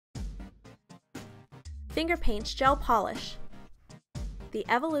FingerPaints Gel Polish, the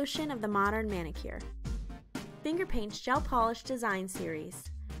evolution of the modern manicure. FingerPaints Gel Polish Design Series,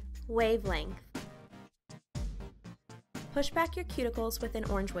 Wavelength. Push back your cuticles with an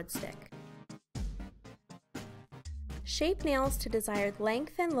orange wood stick. Shape nails to desired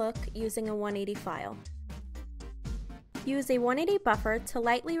length and look using a 180 file. Use a 180 buffer to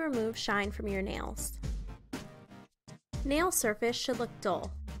lightly remove shine from your nails. Nail surface should look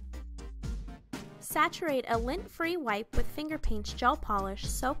dull. Saturate a lint-free wipe with FingerPaints Gel Polish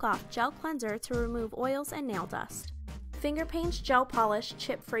Soak Off Gel Cleanser to remove oils and nail dust. FingerPaints Gel Polish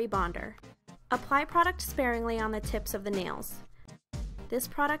Chip-Free Bonder. Apply product sparingly on the tips of the nails. This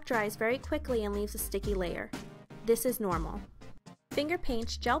product dries very quickly and leaves a sticky layer. This is normal.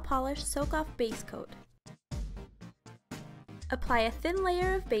 FingerPaints Gel Polish Soak Off Base Coat. Apply a thin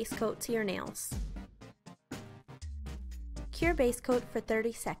layer of base coat to your nails. Cure base coat for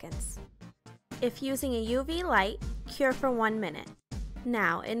 30 seconds. If using a UV light, cure for 1 minute.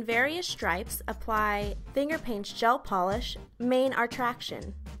 Now, in various stripes, apply FingerPaints Gel Polish Main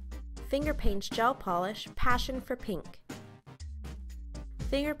Attraction, FingerPaints Gel Polish Passion for Pink,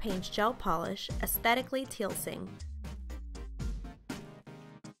 FingerPaints Gel Polish Aesthetically Tealsing,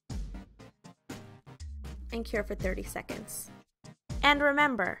 and cure for 30 seconds. And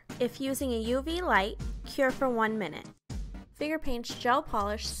remember, if using a UV light, cure for 1 minute. FingerPaints Gel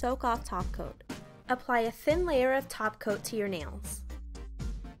Polish Soak Off Top Coat. Apply a thin layer of top coat to your nails.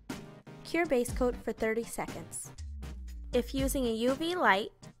 Cure base coat for 30 seconds. If using a UV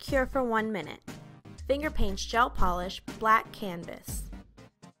light, cure for 1 minute. FingerPaints Gel Polish Black Canvas.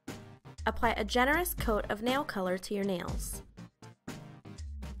 Apply a generous coat of nail color to your nails.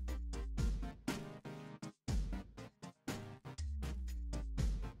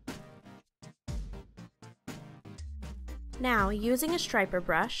 Now, using a striper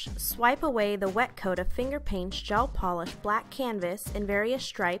brush, swipe away the wet coat of FingerPaints Gel Polish Black Canvas in various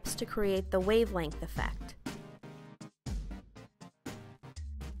stripes to create the wavelength effect.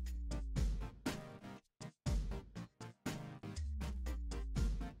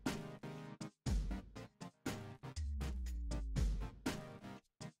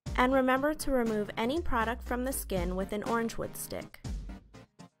 And remember to remove any product from the skin with an orange wood stick.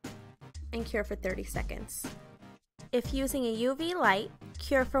 And cure for 30 seconds. If using a UV light,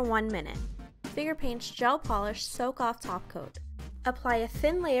 cure for 1 minute. FingerPaints Gel Polish Soak Off Top Coat. Apply a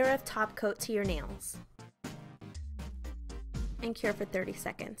thin layer of top coat to your nails. And cure for 30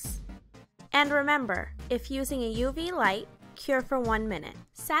 seconds. And remember, if using a UV light, cure for 1 minute.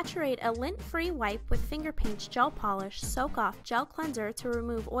 Saturate a lint-free wipe with FingerPaints Gel Polish Soak Off Gel Cleanser to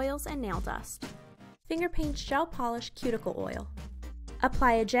remove oils and nail dust. FingerPaints Gel Polish Cuticle Oil.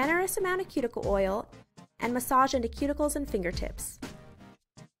 Apply a generous amount of cuticle oil and massage into cuticles and fingertips.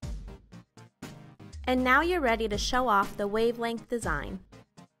 And now you're ready to show off the wavelength design.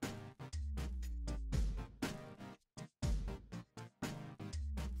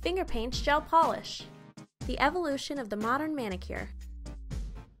 FingerPaints Gel Polish, the evolution of the modern manicure.